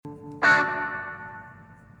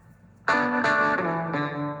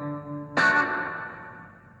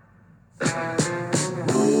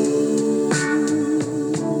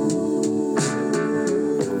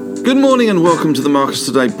Good morning and welcome to the Marcus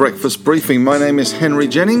Today Breakfast Briefing. My name is Henry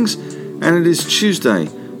Jennings and it is Tuesday,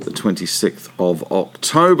 the 26th of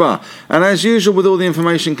October. And as usual with all the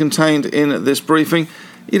information contained in this briefing,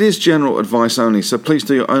 it is general advice only. So please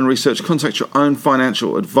do your own research, contact your own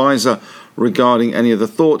financial advisor regarding any of the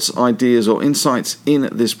thoughts, ideas or insights in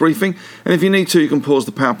this briefing. And if you need to, you can pause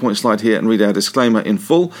the PowerPoint slide here and read our disclaimer in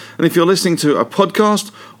full. And if you're listening to a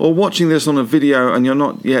podcast or watching this on a video and you're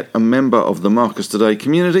not yet a member of the Marcus Today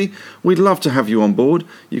community, we'd love to have you on board.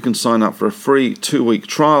 You can sign up for a free 2-week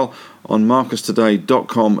trial on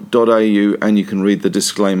marcustoday.com.au and you can read the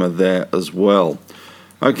disclaimer there as well.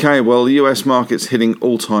 Okay, well, the US market's hitting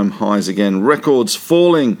all-time highs again. Records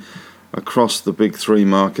falling across the big three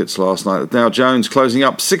markets last night. The Dow Jones closing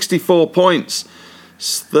up 64 points,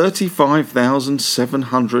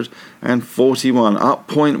 35,741, up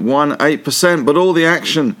 0.18%. But all the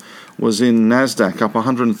action was in NASDAQ, up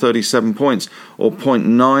 137 points, or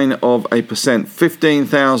 0.9%,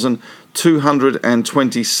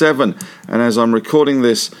 15,227. And as I'm recording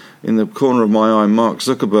this, in the corner of my eye, Mark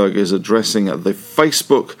Zuckerberg is addressing the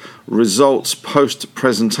Facebook results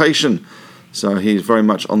post-presentation. So he's very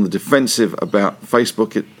much on the defensive about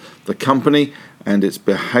Facebook, the company, and its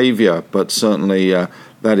behavior. But certainly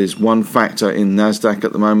that is one factor in NASDAQ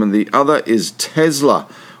at the moment. The other is Tesla,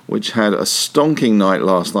 which had a stonking night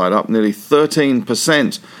last night, up nearly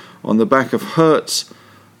 13% on the back of Hertz,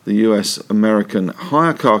 the US-American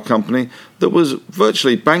hire car company that was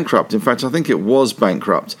virtually bankrupt. In fact, I think it was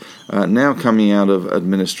bankrupt, now coming out of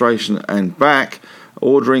administration and back,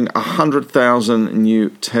 ordering 100,000 new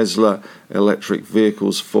Tesla electric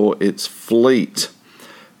vehicles for its fleet.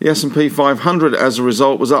 The S&P 500, as a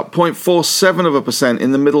result, was up 0.47%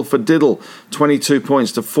 in the middle for diddle, 22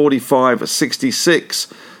 points to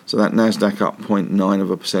 45.66. So that NASDAQ up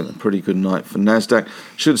 0.9%, a pretty good night for NASDAQ.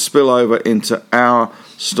 Should spill over into our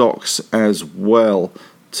stocks as well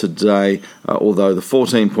today, although the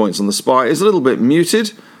 14 points on the SPY is a little bit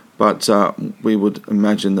muted, but we would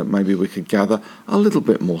imagine that maybe we could gather a little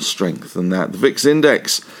bit more strength than that. The VIX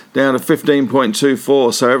index down to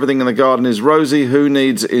 15.24, so everything in the garden is rosy. Who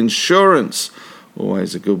needs insurance?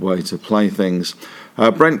 Always a good way to play things.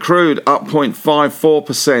 Brent crude up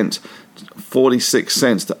 0.54%. 46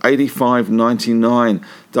 cents to 85.99.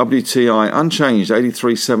 WTI unchanged,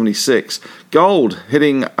 83.76. Gold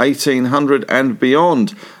hitting 1,800 and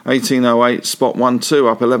beyond. 18.08 spot 1-2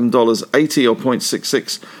 up $11.80 or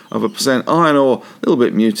 0.66%. Iron ore a little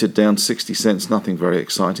bit muted, down 60 cents. Nothing very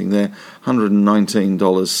exciting there.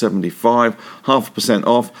 $119.75, 0.5%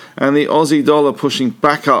 off. And the Aussie dollar pushing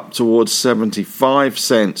back up towards 75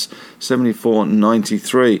 cents.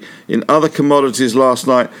 74.93. In other commodities last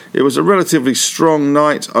night, it was a relatively strong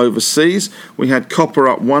night overseas. We had copper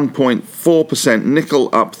up 1.4%, nickel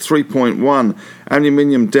up 3.1%,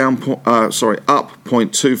 aluminium up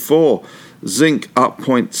 0.24%, zinc up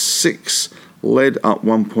 0.6%, lead up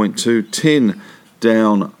 1.2%, tin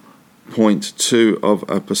down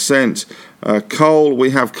 0.2%. Coal, we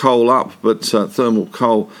have coal up, but thermal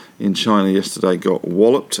coal in China yesterday got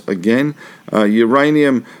walloped again.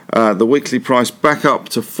 Uranium, the weekly price back up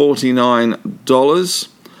to $49.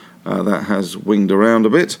 That has winged around a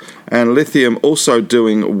bit. And lithium also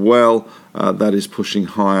doing well. That is pushing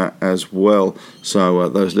higher as well. So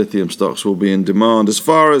those lithium stocks will be in demand. As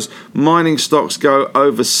far as mining stocks go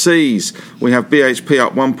overseas, we have BHP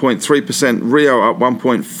up 1.3%, Rio up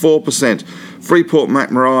 1.4%,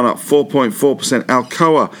 Freeport-McMoRan up 4.4%,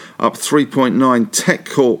 Alcoa up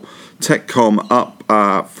 3.9%, Techcom up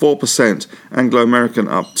 4%, Anglo-American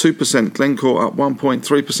up 2%, Glencore up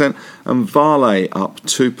 1.3%, and Vale up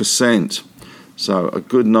 2%. So a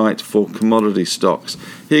good night for commodity stocks.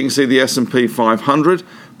 Here you can see the S&P 500,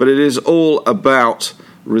 but it is all about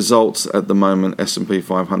results at the moment. S&P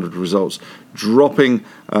 500 results dropping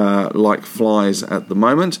like flies at the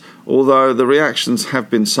moment, although the reactions have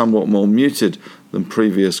been somewhat more muted than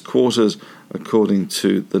previous quarters, according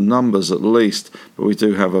to the numbers at least, but we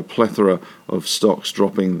do have a plethora of stocks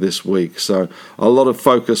dropping this week. So a lot of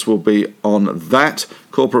focus will be on that,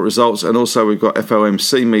 corporate results, and also we've got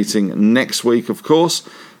FOMC meeting next week, of course,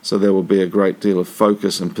 so there will be a great deal of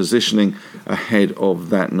focus and positioning ahead of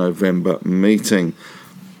that November meeting.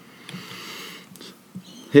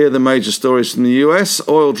 Here are the major stories from the US.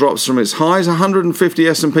 Oil drops from its highs. 150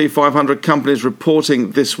 S&P 500 companies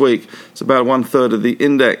reporting this week. It's about 1/3 of the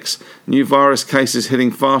index. New virus cases hitting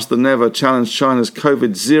faster than ever challenge China's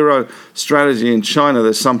COVID-0 strategy in China.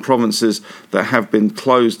 There's some provinces that have been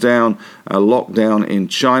closed down, lockdown in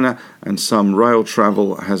China, and some rail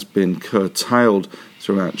travel has been curtailed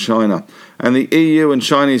throughout China. And the EU and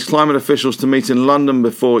Chinese climate officials to meet in London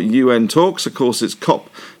before UN talks. Of course, it's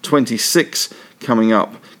COP26 coming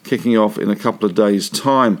up, kicking off in a couple of days'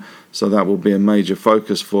 time. So that will be a major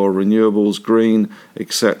focus for renewables, green,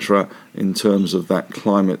 etc. in terms of that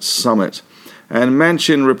climate summit. And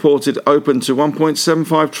Manchin reported open to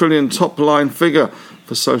 1.75 trillion top-line figure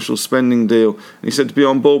for social spending deal. And he said to be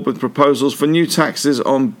on board with proposals for new taxes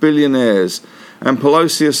on billionaires. And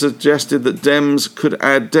Pelosi has suggested that Dems could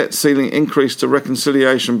add debt ceiling increase to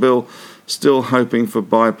reconciliation bill, still hoping for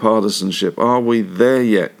bipartisanship. Are we there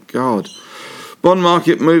yet? God. Bond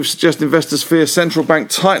market moves suggest investors fear central bank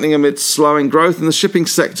tightening amidst slowing growth, and the shipping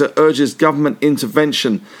sector urges government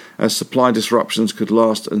intervention as supply disruptions could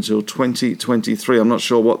last until 2023. I'm not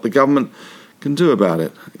sure what the government can do about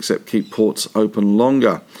it, except keep ports open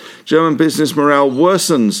longer. German business morale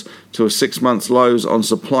worsens to a 6-month lows on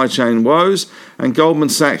supply chain woes, and Goldman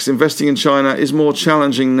Sachs investing in China is more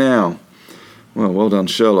challenging now. Well done,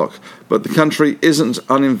 Sherlock. But the country isn't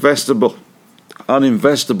uninvestable,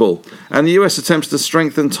 and the US attempts to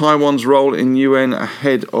strengthen Taiwan's role in UN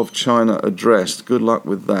ahead of China addressed. Good luck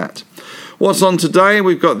with that. What's on today?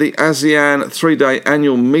 We've got the ASEAN 3-day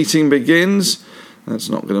annual meeting begins. That's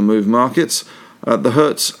not going to move markets. The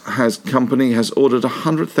Hertz company has ordered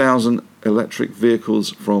 100,000 electric vehicles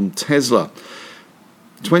from Tesla.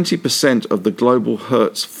 20% of the global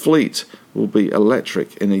Hertz fleet will be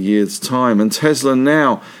electric in a year's time, and Tesla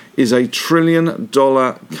now is a $1 trillion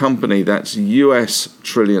company. That's US $1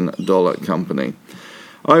 trillion company.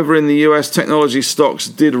 Over in the US, technology stocks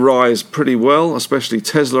did rise pretty well, especially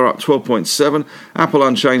Tesla up 12.7, Apple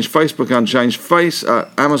unchanged, Facebook unchanged,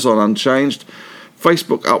 Amazon unchanged,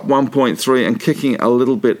 Facebook up 1.3 and kicking a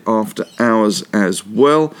little bit after hours as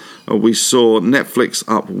well. We saw Netflix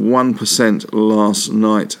up 1% last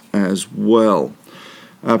night as well.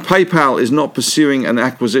 PayPal is not pursuing an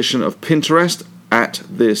acquisition of Pinterest at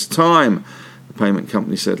this time, the payment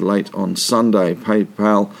company said late on Sunday.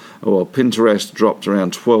 Pinterest dropped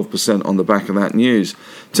around 12% on the back of that news.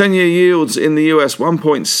 10-year yields in the US,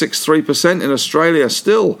 1.63%. In Australia,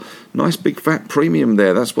 still nice big fat premium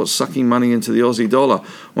there. That's what's sucking money into the Aussie dollar.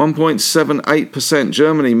 1.78%.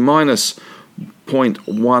 Germany, minus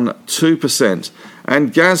 0.12%.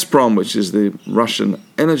 And Gazprom, which is the Russian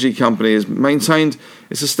energy company, has maintained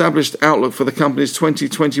its established outlook for the company's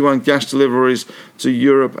 2021 gas deliveries to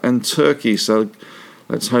Europe and Turkey. So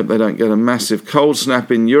let's hope they don't get a massive cold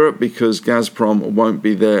snap in Europe, because Gazprom won't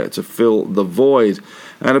be there to fill the void.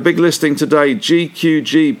 And a big listing today,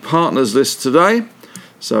 GQG Partners list today.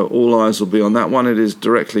 So all eyes will be on that one. It is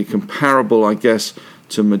directly comparable, I guess,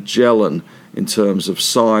 to Magellan in terms of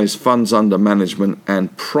size, funds under management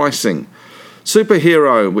and pricing.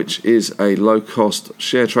 Superhero, which is a low-cost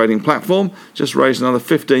share trading platform, just raised another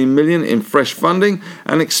 $15 million in fresh funding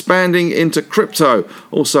and expanding into crypto.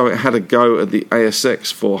 Also, it had a go at the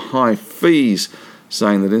ASX for high fees,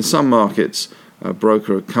 saying that in some markets,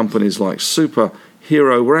 broker companies like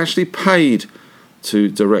Superhero were actually paid to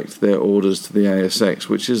direct their orders to the ASX,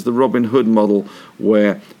 which is the Robinhood model,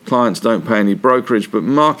 where clients don't pay any brokerage, but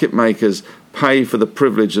market makers pay for the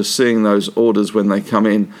privilege of seeing those orders when they come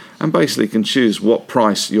in, and basically can choose what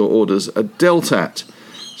price your orders are dealt at.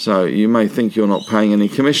 So you may think you're not paying any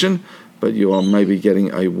commission, but you are maybe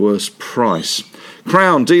getting a worse price.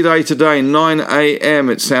 Crown, D-Day today, 9 a.m.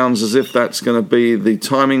 It sounds as if that's going to be the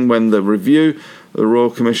timing when the Royal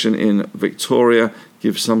Commission in Victoria,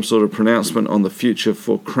 gives some sort of pronouncement on the future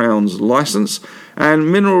for Crown's licence.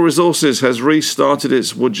 And Mineral Resources has restarted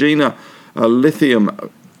its Wodgina lithium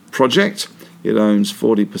project. It owns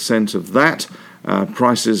 40% of that.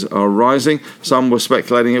 Prices are rising. Some were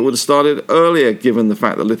speculating it would have started earlier, given the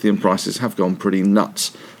fact that lithium prices have gone pretty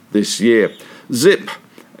nuts this year. Zip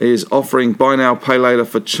is offering buy now, pay later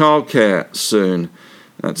for childcare soon.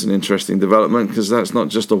 That's an interesting development, because that's not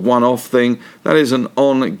just a one-off thing. That is an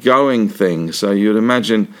ongoing thing. So you'd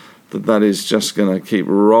imagine that is just going to keep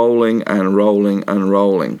rolling and rolling and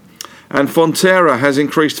rolling. And Fonterra has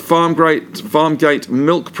increased Farmgate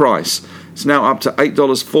milk price. It's now up to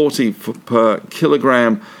 $8.40 per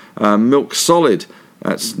kilogram milk solid.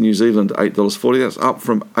 That's New Zealand, $8.40. That's up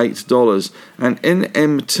from $8. And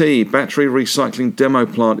NMT, battery recycling demo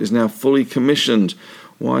plant, is now fully commissioned.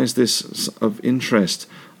 Why is this of interest?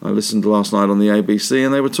 I listened last night on the ABC,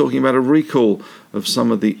 and they were talking about a recall of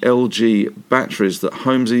some of the LG batteries that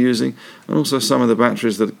homes are using, and also some of the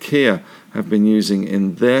batteries that Kia have been using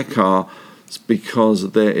in their car,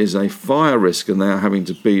 because there is a fire risk and they are having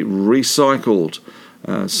to be recycled.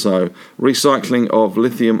 So recycling of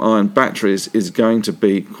lithium-ion batteries is going to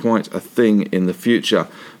be quite a thing in the future,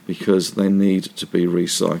 because they need to be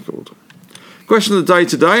recycled. Question of the day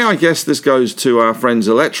today, I guess this goes to our friends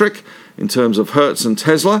Electric in terms of Hertz and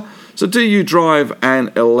Tesla. So do you drive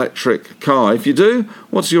an electric car? If you do,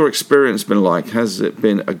 what's your experience been like? Has it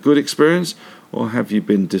been a good experience or have you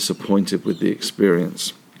been disappointed with the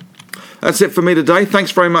experience? That's it for me today.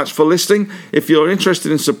 Thanks very much for listening. If you're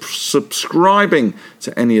interested in subscribing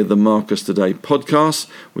to any of the Marcus Today podcasts,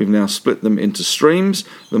 we've now split them into streams.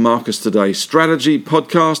 The Marcus Today Strategy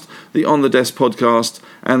podcast, the On the Desk podcast,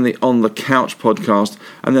 and the On the Couch podcast.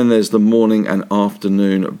 And then there's the morning and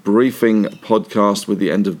afternoon briefing podcast with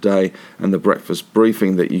the end of day and the breakfast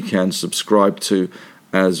briefing that you can subscribe to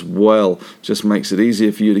as well. Just makes it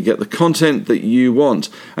easier for you to get the content that you want.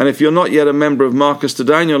 And if you're not yet a member of Marcus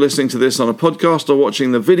Today and you're listening to this on a podcast or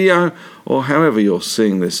watching the video or however you're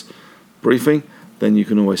seeing this briefing, then you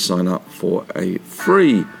can always sign up for a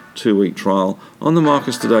free 2-week trial on the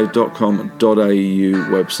marcustoday.com.au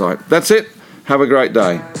website. That's it. Have a great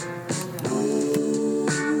day.